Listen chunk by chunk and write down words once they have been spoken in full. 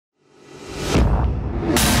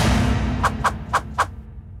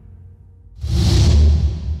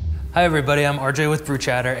Hi everybody, I'm RJ with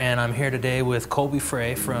BrewChatter, and I'm here today with Colby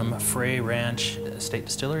Frey from Frey Ranch Estate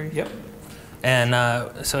Distillery. Yep.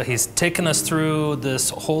 And so he's taken us through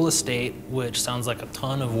this whole estate, which sounds like a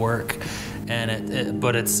ton of work, and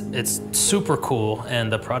but it's super cool, and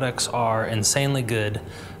the products are insanely good.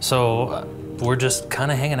 So we're just kind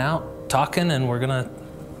of hanging out, talking, and we're gonna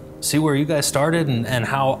see where you guys started and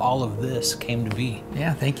how all of this came to be.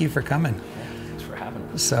 Yeah, thank you for coming. Thanks for having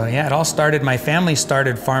us. So yeah, it all started, my family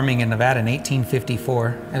started farming in Nevada in 1854.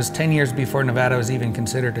 It was 10 years before Nevada was even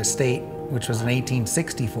considered a state, which was in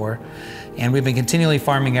 1864. And we've been continually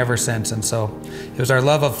farming ever since. And so it was our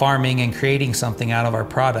love of farming and creating something out of our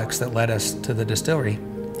products that led us to the distillery.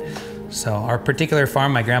 So our particular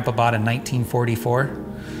farm, my grandpa bought in 1944.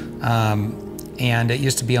 And it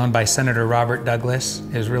used to be owned by Senator Robert Douglas.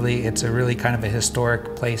 It's a really kind of a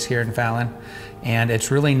historic place here in Fallon. And it's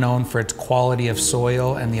really known for its quality of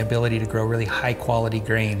soil and the ability to grow really high quality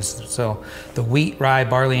grains. So the wheat, rye,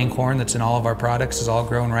 barley, and corn that's in all of our products is all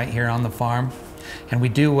grown right here on the farm. And we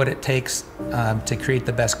do what it takes to create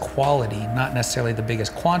the best quality, not necessarily the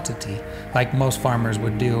biggest quantity, like most farmers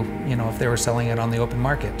would do, you know, if they were selling it on the open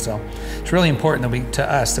market. So it's really important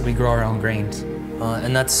that we grow our own grains.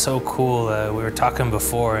 And that's so cool. We were talking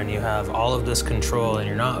before, and you have all of this control, and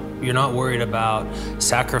you're not worried about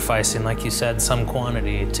sacrificing, like you said, some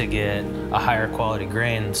quantity to get a higher quality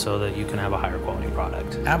grain so that you can have a higher quality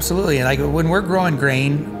product. Absolutely. Like when we're growing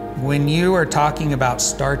grain, when you are talking about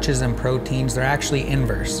starches and proteins, they're actually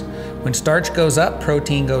inverse. When starch goes up,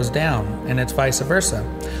 protein goes down, and it's vice versa.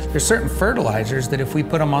 There's certain fertilizers that if we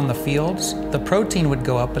put them on the fields, the protein would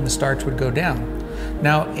go up and the starch would go down.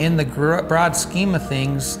 Now, in the broad scheme of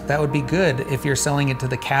things, that would be good if you're selling it to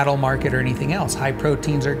the cattle market or anything else. High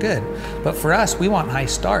proteins are good. But for us, we want high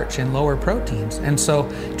starch and lower proteins. And so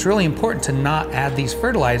it's really important to not add these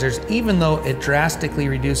fertilizers, even though it drastically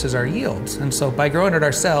reduces our yields. And so by growing it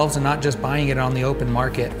ourselves and not just buying it on the open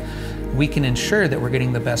market, we can ensure that we're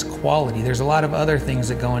getting the best quality. There's a lot of other things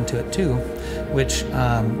that go into it too, which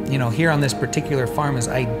you know, here on this particular farm is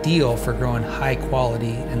ideal for growing high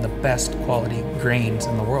quality and the best quality grains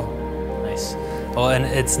in the world. Nice. Well, and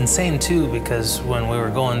it's insane too, because when we were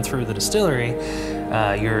going through the distillery,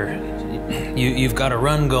 you've got a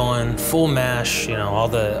run going, full mash, you know, all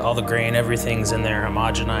the grain, everything's in there,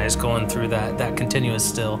 homogenized, going through that continuous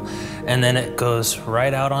still, and then it goes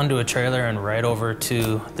right out onto a trailer and right over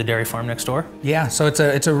to the dairy farm next door. Yeah, so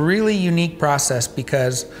it's a really unique process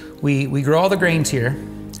because we grow all the grains here.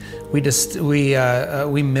 We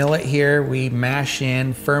mill it here, we mash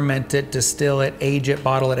in, ferment it, distill it, age it,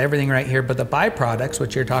 bottle it, everything right here. But the byproducts,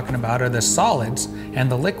 which you're talking about, are the solids and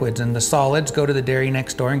the liquids. And the solids go to the dairy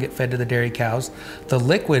next door and get fed to the dairy cows. The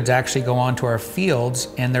liquids actually go onto our fields,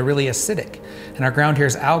 and they're really acidic. And our ground here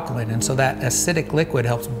is alkaline, and so that acidic liquid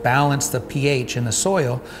helps balance the pH in the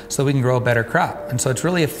soil so we can grow a better crop. And so it's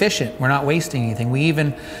really efficient. We're not wasting anything. We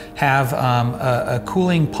even have a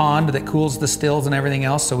cooling pond that cools the stills and everything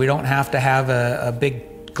else, so we don't have to have a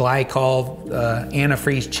big glycol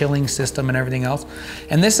antifreeze chilling system and everything else.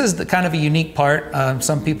 And this is the kind of a unique part.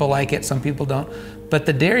 Some people like it, some people don't. But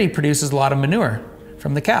the dairy produces a lot of manure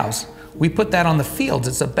from the cows. We put that on the fields.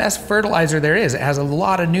 It's the best fertilizer there is. It has a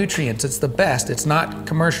lot of nutrients. It's the best. It's not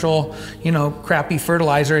commercial, you know, crappy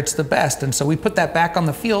fertilizer. It's the best. And so we put that back on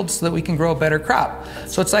the field so that we can grow a better crop.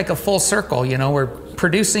 So it's like a full circle, you know, we're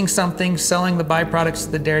producing something, selling the byproducts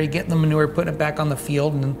to the dairy, getting the manure, putting it back on the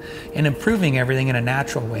field, and improving everything in a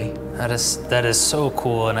natural way. That is so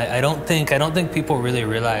cool, and I don't think people really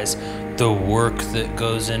realize the work that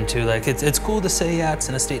goes into, like, it's cool to say, yeah, it's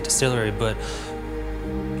an estate distillery, but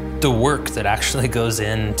the work that actually goes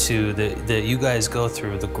into that you guys go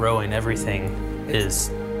through, the growing, everything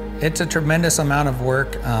it's a tremendous amount of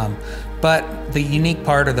work. But the unique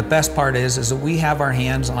part, or the best part is that we have our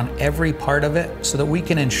hands on every part of it so that we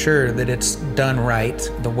can ensure that it's done right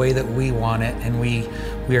the way that we want it. And we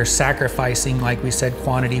are sacrificing, like we said,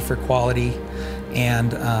 quantity for quality.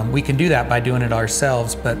 And we can do that by doing it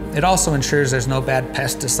ourselves, but it also ensures there's no bad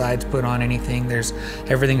pesticides put on anything.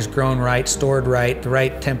 Everything's grown right, stored right, the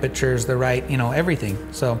right temperatures, the right, you know,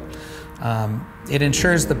 everything. So it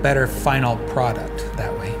ensures the better final product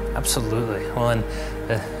that way. Absolutely. Well, and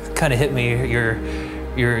kind of hit me,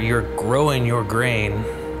 you're growing your grain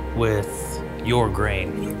with your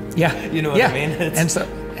grain. Yeah. You know what I mean?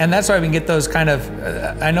 And that's why we can get those kind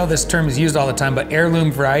of, I know this term is used all the time, but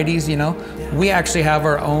heirloom varieties, you know? Yeah. We actually have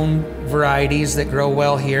our own varieties that grow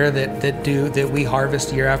well here that we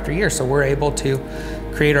harvest year after year. So we're able to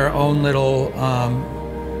create our own little,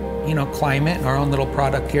 you know, climate and our own little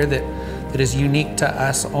product here that is unique to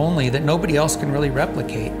us only, that nobody else can really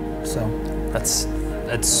replicate. So that's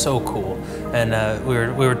it's so cool. And we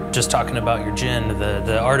were just talking about your gin.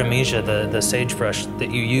 The Artemisia, the sagebrush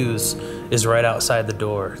that you use, is right outside the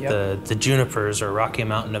door. Yep. The junipers, or Rocky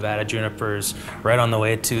Mountain, Nevada junipers, right on the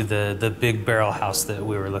way to the big barrel house that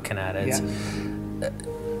we were looking at.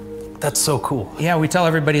 That's so cool. Yeah, we tell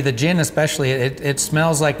everybody the gin especially, it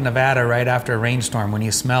smells like Nevada right after a rainstorm when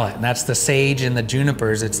you smell it. And that's the sage and the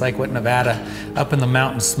junipers. It's like what Nevada up in the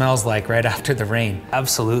mountains smells like right after the rain.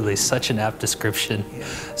 Absolutely, such an apt description. Yeah.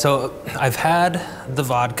 So I've had the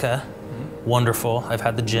vodka, wonderful. I've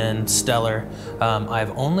had the gin, stellar.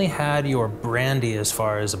 I've only had your brandy as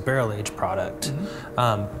far as a barrel aged product.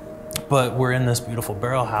 But we're in this beautiful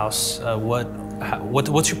barrel house.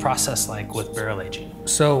 What's your process like with barrel aging?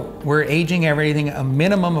 So we're aging everything a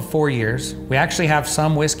minimum of 4 years. We actually have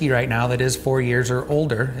some whiskey right now that is 4 years or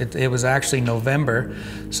older. It was actually November.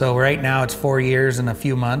 So right now it's 4 years and a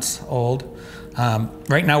few months old.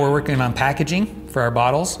 Right now we're working on packaging for our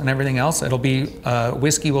bottles and everything else. It'll be,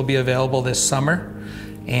 whiskey will be available this summer.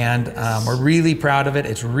 And we're really proud of it.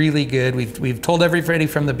 It's really good. We've told everybody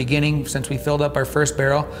from the beginning, since we filled up our first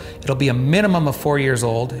barrel, it'll be a minimum of 4 years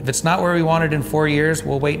old. If it's not where we want it in 4 years,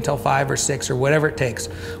 we'll wait until 5 or 6 or whatever it takes.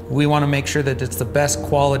 We want to make sure that it's the best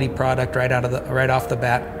quality product right off the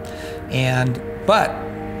bat. But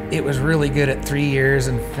it was really good at 3 years,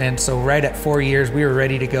 and so right at 4 years we were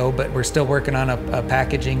ready to go. But we're still working on a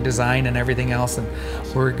packaging design and everything else, and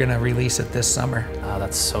we're going to release it this summer. Oh,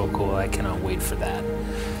 that's so cool! I cannot wait for that.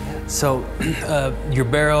 So your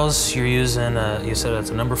barrels, you're using, you said it's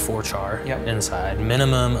a number 4 char inside,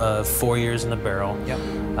 minimum of 4 years in the barrel.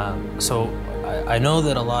 So I know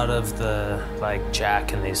that a lot of the, like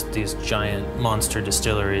Jack and these giant monster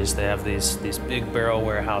distilleries, they have these big barrel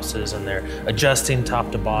warehouses, and they're adjusting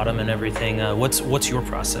top to bottom and everything. What's your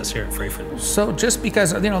process here at Frey? So just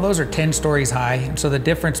because, those are 10 stories high, and so the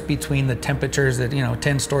difference between the temperatures that,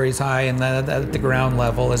 10 stories high and the ground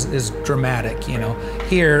level is dramatic.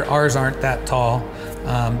 Here ours aren't that tall.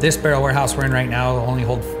 This barrel warehouse we're in right now will only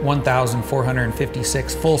hold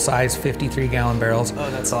 1,456 full-size 53-gallon barrels. Oh,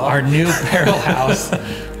 that's all. Our new barrel house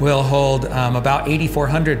will hold about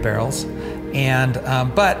 8,400 barrels, and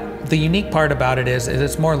but the unique part about it is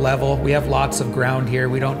it's more level. We have lots of ground here.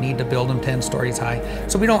 We don't need to build them 10 stories high,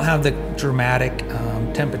 so we don't have the dramatic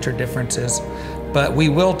temperature differences. But we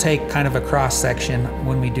will take kind of a cross section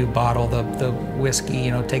when we do bottle the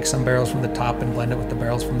whiskey, take some barrels from the top and blend it with the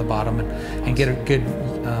barrels from the bottom, and get a good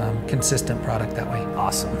consistent product that way.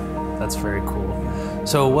 Awesome, that's very cool.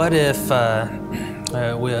 So what if,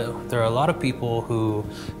 there are a lot of people who,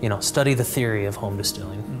 study the theory of home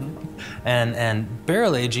distilling. And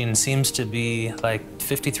barrel aging seems to be like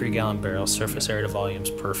 53-gallon barrels, surface area to volume's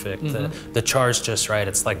perfect. The char's just right.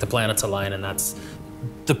 It's like the planets align, and that's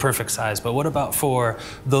the perfect size. But what about for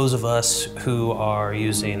those of us who are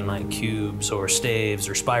using like cubes or staves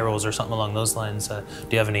or spirals or something along those lines? Do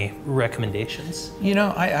you have any recommendations?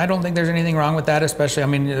 I don't think there's anything wrong with that, especially,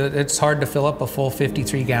 it's hard to fill up a full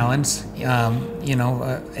 53 gallons,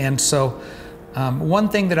 and so one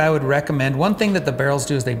thing that I would recommend, one thing that the barrels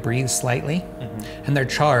do is they breathe slightly, and they're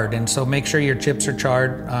charred, and so make sure your chips are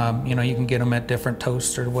charred. You can get them at different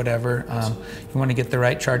toasts or whatever. You want to get the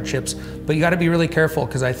right charred chips, but you got to be really careful,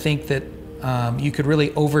 because I think that you could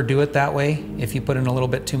really overdo it that way if you put in a little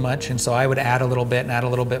bit too much, and so I would add a little bit and add a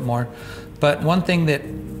little bit more. But one thing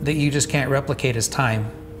that you just can't replicate is time,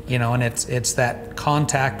 and it's that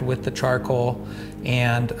contact with the charcoal.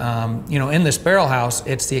 And in this barrel house,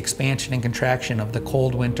 it's the expansion and contraction of the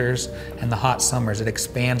cold winters and the hot summers. It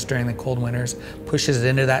expands during the cold winters, pushes it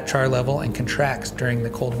into that char level, and contracts during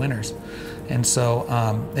the cold winters. And so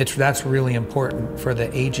that's really important for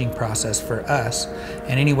the aging process for us.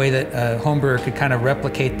 And any way that a home brewer could kind of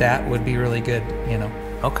replicate that would be really good.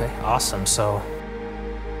 Okay, awesome. So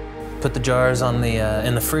put the jars on the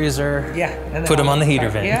in the freezer. Yeah. And put them on the heater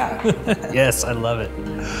vent. Yeah. Yes, I love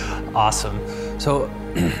it. Awesome. So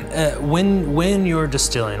when you're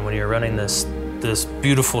distilling, when you're running this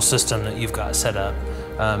beautiful system that you've got set up,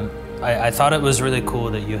 I thought it was really cool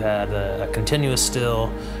that you had a continuous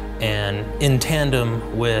still and in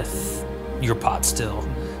tandem with your pot still.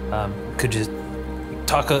 Could you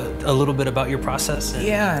talk a little bit about your process?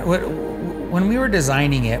 Yeah. When we were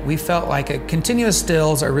designing it, we felt like continuous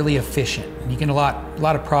stills are really efficient. You get a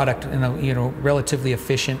lot of product in a relatively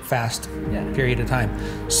efficient, fast period of time.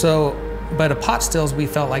 But a pot stills, we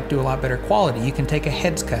felt like, do a lot better quality. You can take a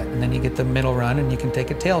heads cut, and then you get the middle run, and you can take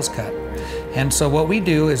a tails cut. And so what we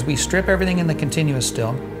do is we strip everything in the continuous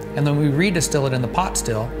still, and then we redistill it in the pot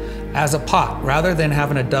still as a pot, rather than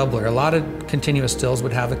having a doubler. A lot of continuous stills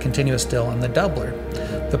would have a continuous still and the doubler.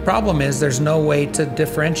 The problem is there's no way to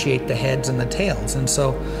differentiate the heads and the tails, and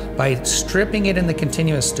so by stripping it in the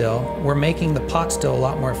continuous still, we're making the pot still a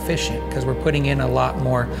lot more efficient because we're putting in a lot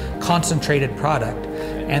more concentrated product.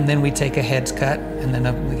 And then we take a heads cut, and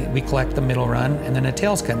then we collect the middle run, and then a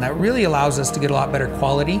tails cut. And that really allows us to get a lot better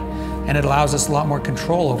quality, and it allows us a lot more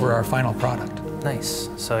control over our final product. Nice.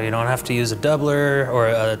 So you don't have to use a doubler or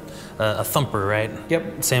a thumper, right?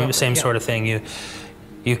 Yep. Same sort of thing.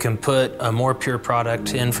 You can put a more pure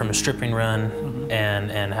product in from a stripping run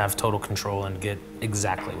and have total control and get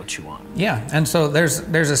exactly what you want. Yeah, and so there's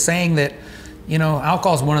a saying that, you know,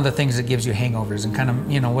 alcohol is one of the things that gives you hangovers and kind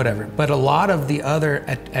of, you know, whatever. But a lot of the other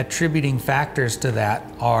attributing factors to that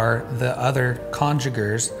are the other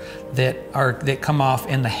conjugers that come off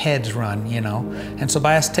in the heads run, you know. And so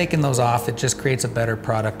by us taking those off, it just creates a better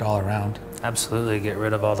product all around. Absolutely, get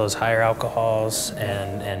rid of all those higher alcohols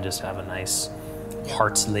and just have a nice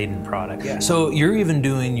hearts-laden product. Yeah. So you're even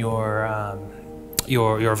doing your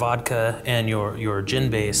vodka and your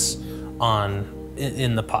gin base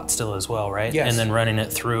in the pot still as well, right? Yes. And then running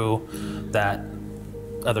it through that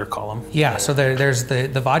other column. Yeah, so there's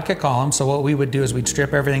the vodka column. So what we would do is we'd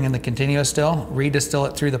strip everything in the continuous still, redistill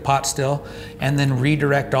it through the pot still, and then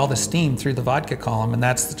redirect all the steam through the vodka column, and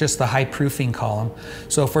that's just the high proofing column.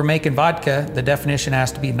 So if we're making vodka, the definition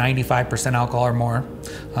has to be 95% alcohol or more.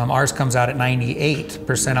 Ours comes out at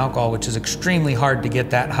 98% alcohol, which is extremely hard to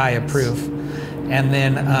get that high a proof. And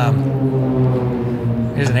then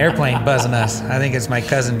there's an airplane buzzing us. I think it's my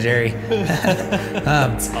cousin Jerry.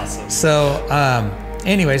 That's awesome. So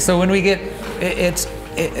anyway, so when we get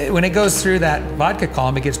when it goes through that vodka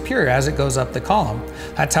column, it gets pure as it goes up the column.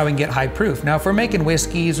 That's how we can get high proof. Now, if we're making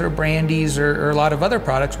whiskeys or brandies or a lot of other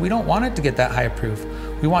products, we don't want it to get that high proof.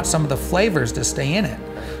 We want some of the flavors to stay in it.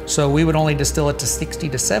 So we would only distill it to 60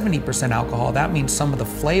 to 70% alcohol. That means some of the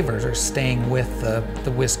flavors are staying with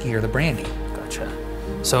the whiskey or the brandy. Gotcha.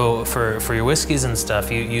 So for your whiskeys and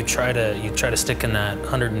stuff, you try to stick in that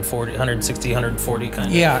 140, 160, 140 kind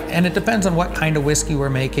of. Yeah, and it depends on what kind of whiskey we're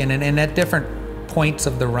making, and at different points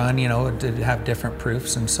of the run, you know, to have different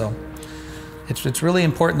proofs, and so it's really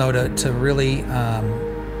important though to really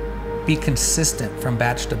be consistent from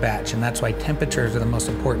batch to batch, and that's why temperatures are the most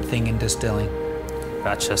important thing in distilling.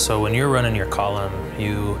 Gotcha. So when you're running your column,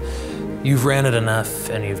 you've ran it enough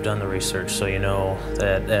and you've done the research, so you know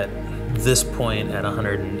that at this point at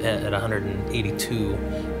 182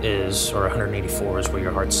 is, or 184 is where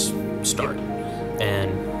your hearts start,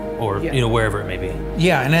 or you know, wherever it may be.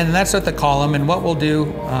 Yeah, and then that's at the column, and what we'll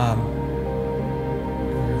do.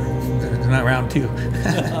 Not round two.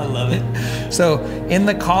 I love it. So in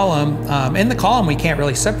the column we can't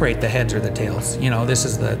really separate the heads or the tails. You know, this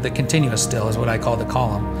is the continuous still is what I call the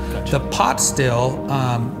column. Gotcha. The pot still,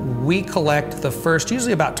 we collect the first,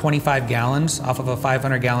 usually about 25 gallons off of a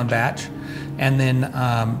 500-gallon batch, and then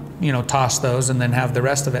you know, toss those and then have the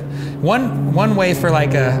rest of it. One way for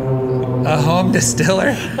like a home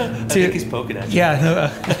distiller I think he's poking at you. Yeah.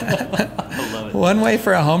 I love it. One way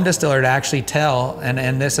for a home distiller to actually tell,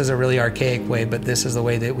 and this is a really archaic way, but this is the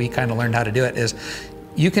way that we kind of learned how to do it, is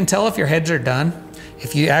you can tell if your heads are done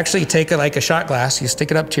if you actually take like a shot glass, you stick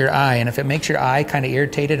it up to your eye, and if it makes your eye kind of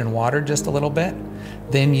irritated and watered just a little bit,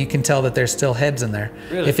 then you can tell that there's still heads in there.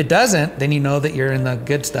 Really? If it doesn't, then you know that you're in the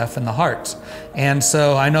good stuff in the hearts. And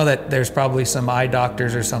so I know that there's probably some eye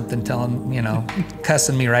doctors or something telling, you know,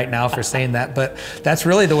 cussing me right now for saying that, but that's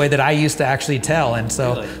really the way that I used to actually tell. And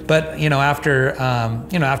so, really? But you know, after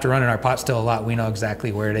running our pot still a lot, we know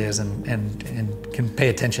exactly where it is and can pay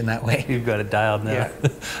attention that way. You've got it dialed now. Yeah.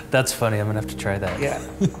 That's funny. I'm gonna have to try that. Yeah.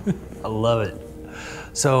 I love it.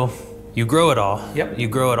 So you grow it all. Yep. You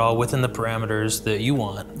grow it all within the parameters that you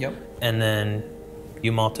want. Yep. And then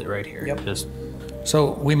you malt it right here. Yep. Just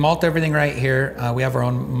So we malt everything right here. We have our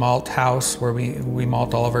own malt house where we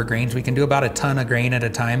malt all of our grains. We can do about a ton of grain at a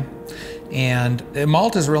time. And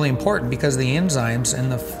malt is really important because the enzymes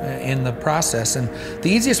in the process. And the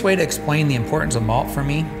easiest way to explain the importance of malt for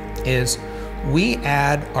me is we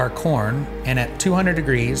add our corn, and at 200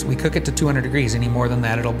 degrees, we cook it to 200 degrees. Any more than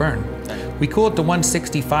that, it'll burn. We cool it to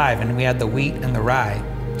 165, and we add the wheat and the rye.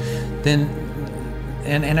 Then,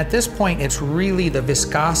 and at this point, it's really, the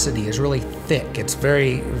viscosity is really thick. It's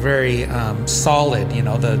very, very solid, you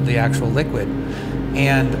know, the actual liquid.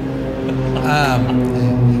 And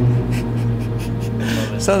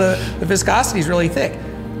so the viscosity is really thick.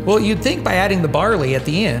 Well, you'd think by adding the barley at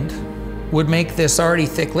the end would make this already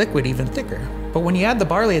thick liquid even thicker. But when you add the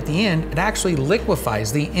barley at the end, it actually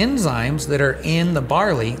liquefies. The enzymes that are in the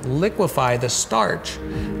barley liquefy the starch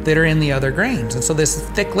that are in the other grains. And so this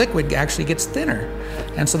thick liquid actually gets thinner.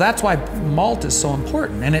 And so that's why malt is so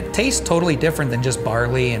important. And it tastes totally different than just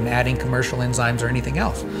barley and adding commercial enzymes or anything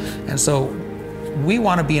else. And so we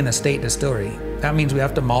want to be an estate distillery. That means we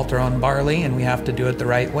have to malt our own barley and we have to do it the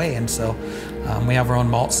right way. And so we have our own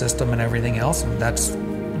malt system and everything else. And that's,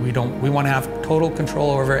 we want to have total control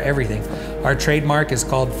over everything. Our trademark is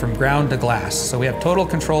called from ground to glass. So we have total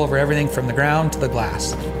control over everything from the ground to the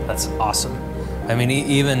glass. That's awesome. I mean,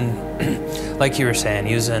 even like you were saying,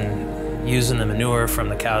 using the manure from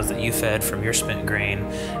the cows that you fed from your spent grain,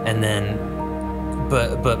 and then,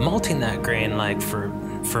 but malting that grain, like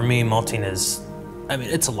for me, malting is, I mean,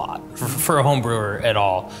 it's a lot. For a home brewer at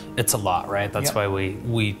all, it's a lot, right? That's why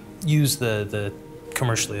we use the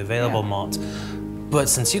commercially available malts. But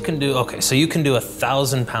since you can do, okay, so you can do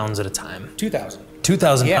 1,000 pounds at a time. 2,000.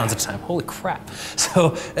 2,000 pounds at a time. Holy crap.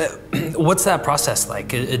 So what's that process like?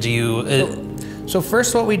 Do you... So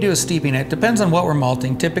first what we do is steeping it. Depends on what we're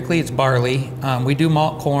malting. Typically it's barley. We do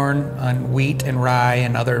malt corn and wheat and rye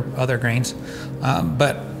and other grains.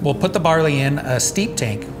 But we'll put the barley in a steep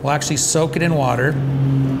tank. We'll actually soak it in water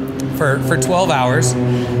for 12 hours.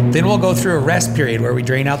 Then we'll go through a rest period where we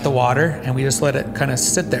drain out the water and we just let it kind of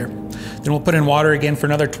sit there. Then we'll put in water again for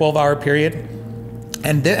another 12-hour period.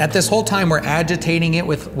 And at this whole time, we're agitating it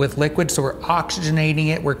with liquid, so we're oxygenating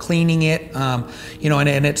it, we're cleaning it, you know,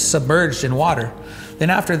 and it's submerged in water.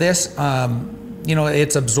 Then after this, you know,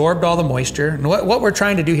 it's absorbed all the moisture. And what we're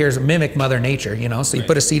trying to do here is mimic Mother Nature, you know, so you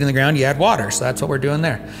put a seed in the ground, you add water, so that's what we're doing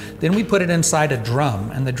there. Then we put it inside a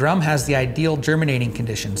drum, and the drum has the ideal germinating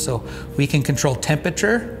conditions. So we can control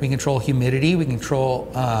temperature, we control humidity, we control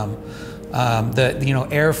the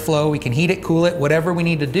airflow, we can heat it, cool it, whatever we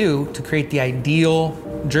need to do to create the ideal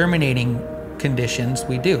germinating conditions,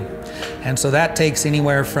 we do. And so that takes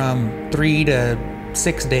anywhere from 3 to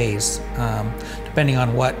 6 days, depending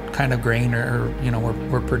on what kind of grain or you know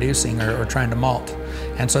we're producing or trying to malt.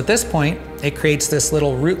 And so at this point, it creates this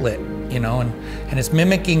little rootlet, you know, and it's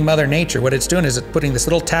mimicking Mother Nature. What it's doing is it's putting this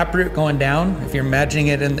little taproot going down, if you're imagining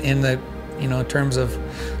it in the you know, in terms of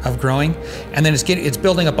growing, and then it's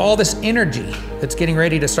building up all this energy that's getting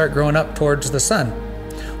ready to start growing up towards the sun.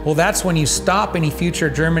 Well, that's when you stop any future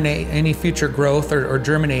growth or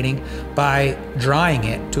germinating by drying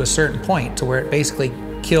it to a certain point to where it basically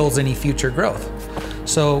kills any future growth.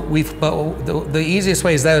 So the easiest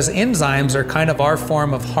way is those enzymes are kind of our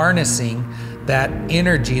form of harnessing that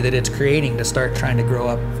energy that it's creating to start trying to grow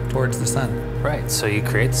up towards the sun. Right, so you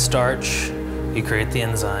create the starch, you create the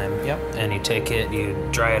enzyme, and you take it, you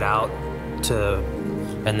dry it out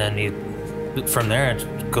and then from there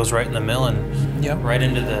it goes right in the mill and right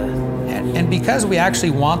into the... And because we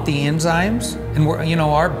actually want the enzymes, and we're, you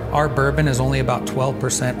know, our bourbon is only about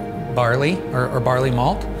 12% barley or barley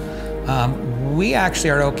malt, we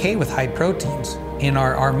actually are okay with high proteins in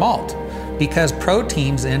our malt because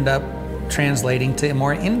proteins end up translating to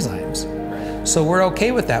more enzymes. So we're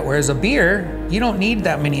okay with that. Whereas a beer, you don't need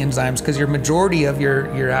that many enzymes because your majority of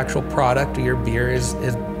your actual product or your beer is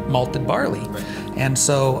malted barley. Right. And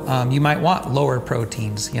so you might want lower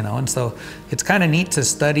proteins, you know, and so it's kind of neat to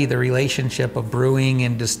study the relationship of brewing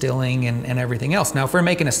and distilling and everything else. Now, if we're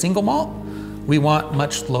making a single malt, we want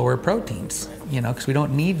much lower proteins, you know, because we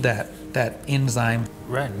don't need that enzyme.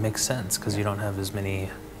 Right, it makes sense because you don't have as many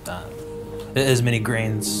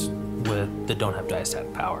grains that don't have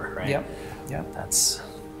diastatic power, right? Yep. Yeah,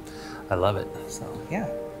 I love it. So yeah.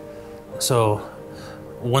 So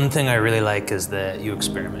one thing I really like is that you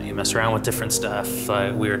experiment. You mess around with different stuff.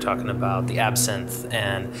 We were talking about the absinthe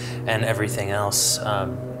and everything else.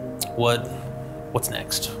 What's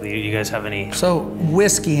next? You guys have any? So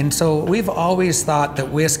whiskey, and so we've always thought that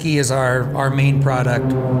whiskey is our main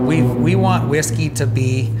product. We want whiskey to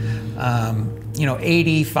be you know,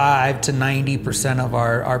 85 to 90% of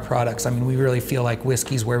our products. I mean, we really feel like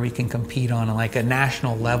whiskey's where we can compete on like a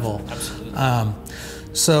national level. Absolutely.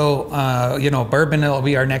 So, you know, bourbon will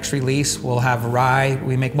be our next release. We'll have rye.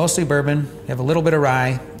 We make mostly bourbon. We have a little bit of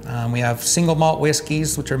rye. We have single malt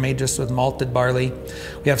whiskeys, which are made just with malted barley.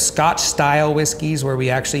 We have Scotch style whiskeys where we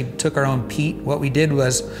actually took our own peat. What we did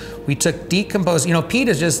was we took decomposed, you know, peat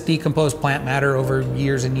is just decomposed plant matter over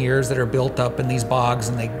years and years that are built up in these bogs,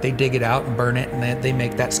 and they dig it out and burn it, and they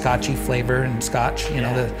make that Scotchy flavor and Scotch, you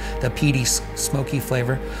know, the peaty, smoky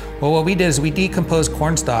flavor. Well, what we did is we decomposed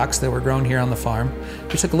corn stalks that were grown here on the farm.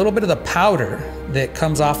 We took a little bit of the powder that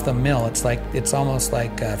comes off the mill. It's almost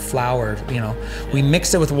like flour, you know. We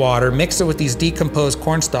mixed it with water, mixed it with these decomposed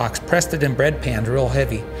corn stalks, pressed it in bread pans real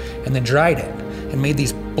heavy, and then dried it. and made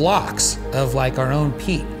these blocks of like our own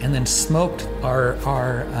peat, and then smoked our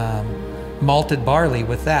malted barley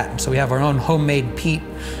with that. And so we have our own homemade peat,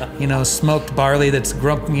 smoked barley that's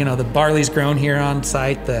grown, the barley's grown here on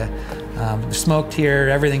site, the smoked here,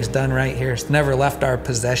 everything's done right here. It's never left our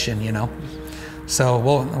possession, So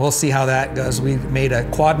we'll see how that goes. We made a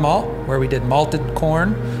quad malt where we did malted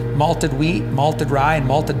corn, malted wheat, malted rye, and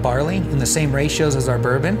malted barley in the same ratios as our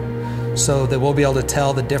bourbon, so that we'll be able to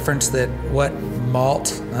tell the difference that what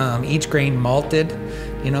malt, each grain malted,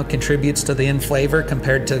 contributes to the end flavor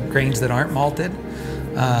compared to grains that aren't malted.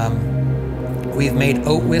 We've made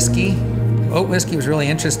oat whiskey. Oat whiskey was really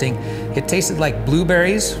interesting. It tasted like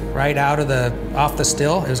blueberries right off the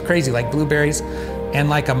still. It was crazy, like blueberries. And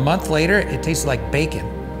like a month later, it tasted like bacon.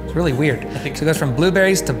 It's really weird. So it goes from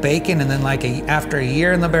blueberries to bacon, and then like after a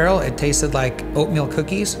year in the barrel, it tasted like oatmeal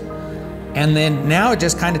cookies. And then now it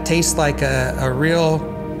just kind of tastes like a real,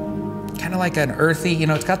 kind of like an earthy,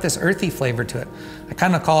 it's got this earthy flavor to it. I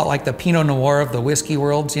kind of call it like the Pinot Noir of the whiskey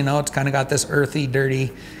worlds, it's kind of got this earthy,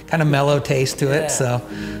 dirty, kind of mellow taste to it. So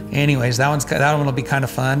anyways, that one will be kind of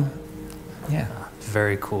fun. Yeah.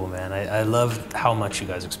 Very cool, man. I love how much you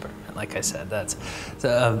guys experiment. Like I said, that's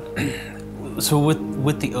so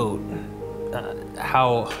with the oat,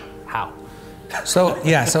 how? So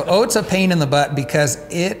oat's a pain in the butt because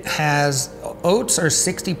oats are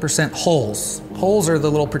 60% hulls. Hulls are the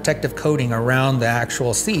little protective coating around the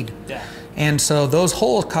actual seed. Yeah. And so those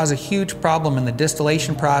holes cause a huge problem in the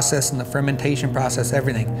distillation process and the fermentation process,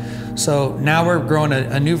 everything. So now we're growing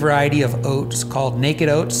a new variety of oats called naked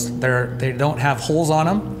oats. They don't have holes on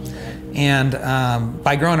them. And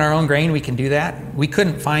by growing our own grain, we can do that. We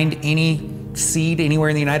couldn't find any seed anywhere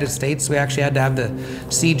in the United States. We actually had to have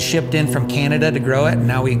the seed shipped in from Canada to grow it. And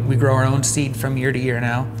now we grow our own seed from year to year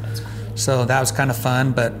now. So that was kind of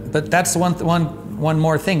fun. But that's one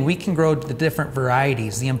more thing. We can grow the different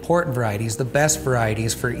varieties, the important varieties, the best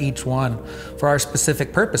varieties for each one for our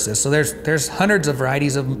specific purposes. So there's hundreds of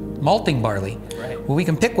varieties of malting barley. Right. Well, we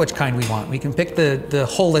can pick which kind we want. We can pick the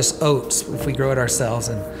wholest oats if we grow it ourselves,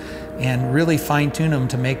 and really fine-tune them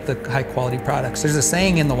to make the high-quality products. There's a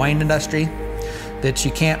saying in the wine industry that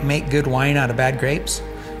you can't make good wine out of bad grapes.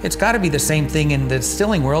 It's got to be the same thing in the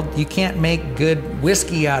distilling world. You can't make good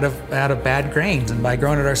whiskey out of bad grains, and by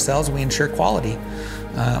growing it ourselves, we ensure quality.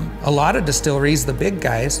 A lot of distilleries, the big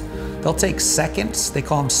guys, they'll take seconds. They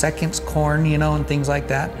call them seconds corn, and things like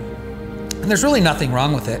that. And there's really nothing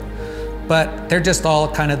wrong with it, but they're just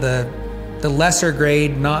all kind of the lesser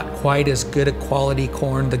grade, not quite as good a quality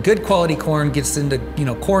corn. The good quality corn gets into,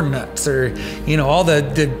 corn nuts or, all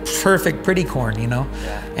the perfect pretty corn,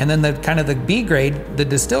 And then the kind of the B grade, the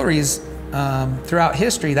distilleries, throughout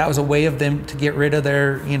history, that was a way of them to get rid of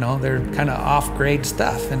their, their kind of off grade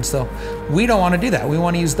stuff. And so we don't want to do that. We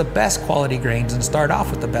want to use the best quality grains and start off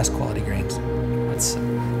with the best quality grains.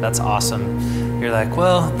 That's awesome. You're like,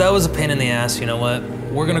 well, that was a pain in the ass. You know what?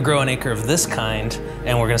 We're going to grow an acre of this kind,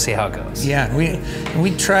 and we're going to see how it goes. Yeah,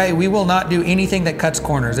 we will not do anything that cuts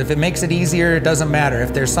corners. If it makes it easier, it doesn't matter.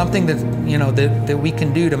 If there's something that, that we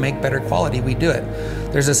can do to make better quality, we do it.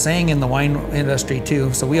 There's a saying in the wine industry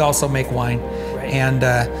too, so we also make wine. Right.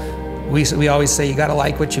 And we always say you got to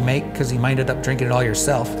like what you make because you might end up drinking it all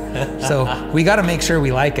yourself. So we got to make sure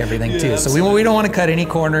we like everything too. So we don't want to cut any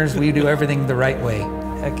corners. We do everything the right way.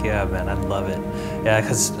 Heck yeah, man, I love it. Yeah,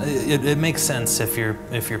 because it makes sense if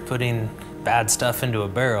you're putting bad stuff into a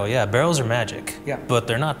barrel. Yeah, barrels are magic. Yeah, but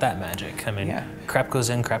they're not that magic. I mean, crap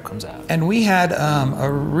goes in, crap comes out. And we had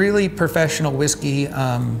a really professional whiskey.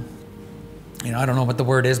 I don't know what the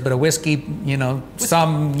word is, but a whiskey.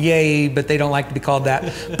 Sommelier, but they don't like to be called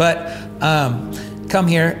that. But come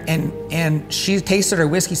here and she tasted our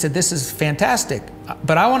whiskey. Said, "This is fantastic,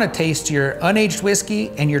 but I want to taste your unaged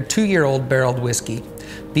whiskey and your 2-year-old barreled whiskey."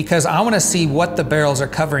 Because I want to see what the barrels are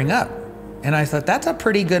covering up. And I thought that's a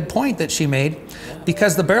pretty good point that she made,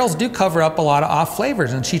 because the barrels do cover up a lot of off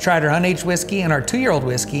flavors. And she tried our unaged whiskey and our 2-year-old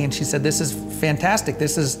whiskey, and she said, this is fantastic.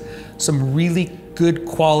 This is some really good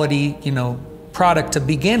quality, product to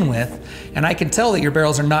begin with. And I can tell that your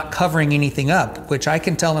barrels are not covering anything up, which I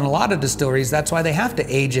can tell in a lot of distilleries. That's why they have to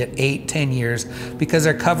age it 8-10 years, because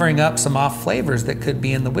they're covering up some off flavors that could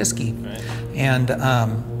be in the whiskey. Right.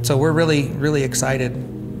 And so we're really, really excited.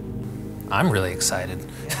 I'm really excited.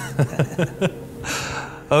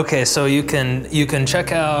 Okay, so you can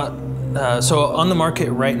check out, so on the market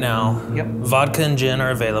right now, yep, vodka and gin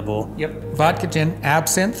are available. Yep, vodka, gin,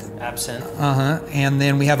 absinthe. Absinthe. And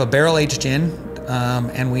then we have a barrel-aged gin,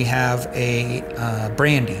 and we have a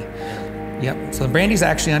brandy. Yep, so the brandy's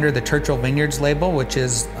actually under the Churchill Vineyards label, which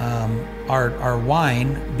is our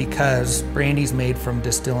wine, because brandy's made from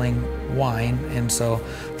distilling wine, and so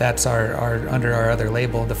that's our under our other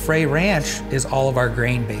label. The Frey Ranch is all of our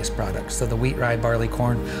grain-based products, so the wheat, rye, barley,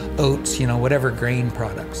 corn, oats, you know, whatever grain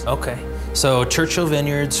products. Okay. So Churchill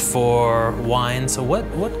Vineyards for wine. So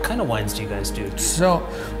what kind of wines do you guys do? So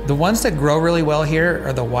the ones that grow really well here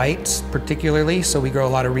are the whites particularly. So we grow a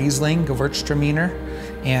lot of Riesling, Gewürztraminer,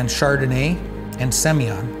 and Chardonnay, and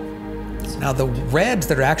Semillon. Now the reds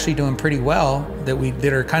that are actually doing pretty well,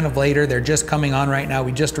 that are kind of later, they're just coming on right now.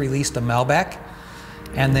 We just released a Malbec,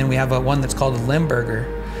 and then we have one that's called Limburger.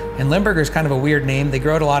 And Limburger is kind of a weird name. They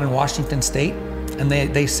grow it a lot in Washington State. And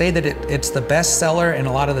they say that it's the best seller in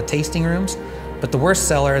a lot of the tasting rooms, but the worst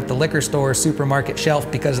seller at the liquor store or supermarket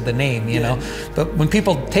shelf because of the name, you know. But when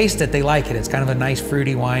people taste it, they like it. It's kind of a nice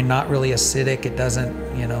fruity wine, not really acidic. It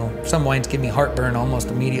doesn't, you know, some wines give me heartburn almost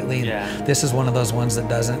immediately. And this is one of those ones that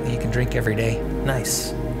doesn't, that you can drink every day.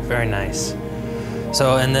 Nice, very nice.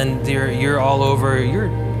 So, and then you're all over,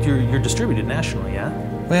 you're distributed nationally, yeah?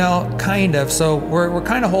 Well, kind of. So we're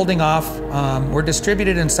kind of holding off. We're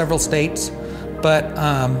distributed in several states. But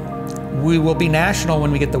we will be national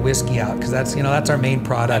when we get the whiskey out, because that's, you know, that's our main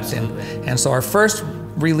product. And so our first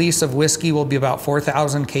release of whiskey will be about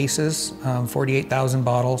 4,000 cases, 48,000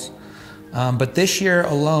 bottles. But this year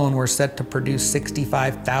alone, we're set to produce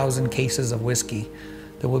 65,000 cases of whiskey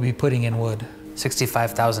that we'll be putting in wood.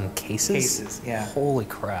 65,000 cases? Cases, yeah. Holy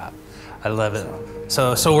crap. I love it.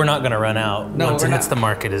 So we're not going to run out once it hits the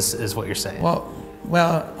market, is what you're saying.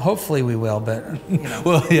 Well, hopefully we will, but, you know.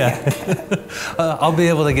 Well, yeah. I'll be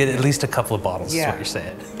able to get at least a couple of bottles, is what you're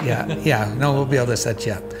saying. Yeah. No, we'll be able to set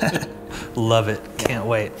you up. Love it. Can't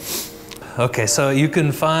wait. Okay, so you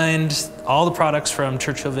can find all the products from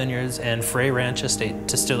Churchill Vineyards and Frey Ranch Estate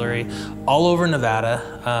Distillery all over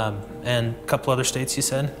Nevada, and a couple other states, you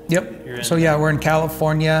said? Yep. So yeah, we're in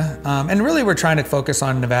California, and really we're trying to focus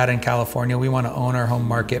on Nevada and California. We want to own our home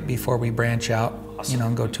market before we branch out, you know,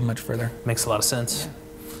 and go too much further. Makes a lot of sense.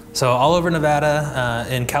 So all over Nevada,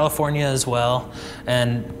 in California as well,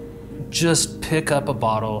 and just pick up a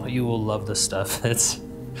bottle. You will love this stuff.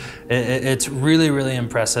 It's really, really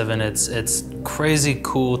impressive, and it's crazy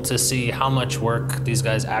cool to see how much work these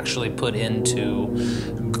guys actually put into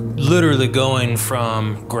literally going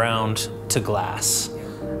from ground to glass.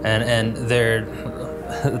 And they're,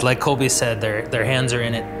 like Colby said, their hands are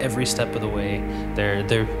in it every step of the way.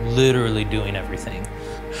 They're literally doing everything.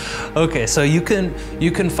 Okay, so you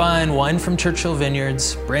can find wine from Churchill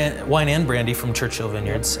Vineyards, wine and brandy from Churchill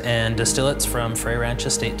Vineyards, and distillates from Frey Ranch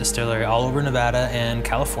Estate Distillery all over Nevada and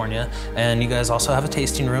California. And you guys also have a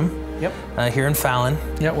tasting room. Yep. Here in Fallon.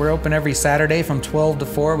 Yeah, we're open every Saturday from 12 to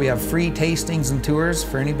 4. We have free tastings and tours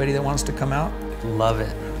for anybody that wants to come out. Love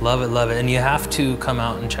it. Love it, love it. And you have to come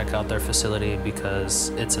out and check out their facility because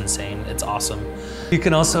it's insane. It's awesome. You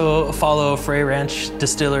can also follow Frey Ranch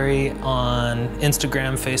Distillery on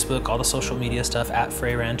Instagram, Facebook, all the social media stuff at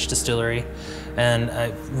Frey Ranch Distillery. And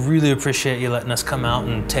I really appreciate you letting us come out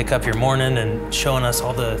and take up your morning and showing us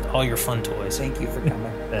all your fun toys. Thank you for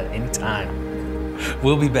coming. Anytime.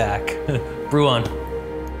 We'll be back. Brew on.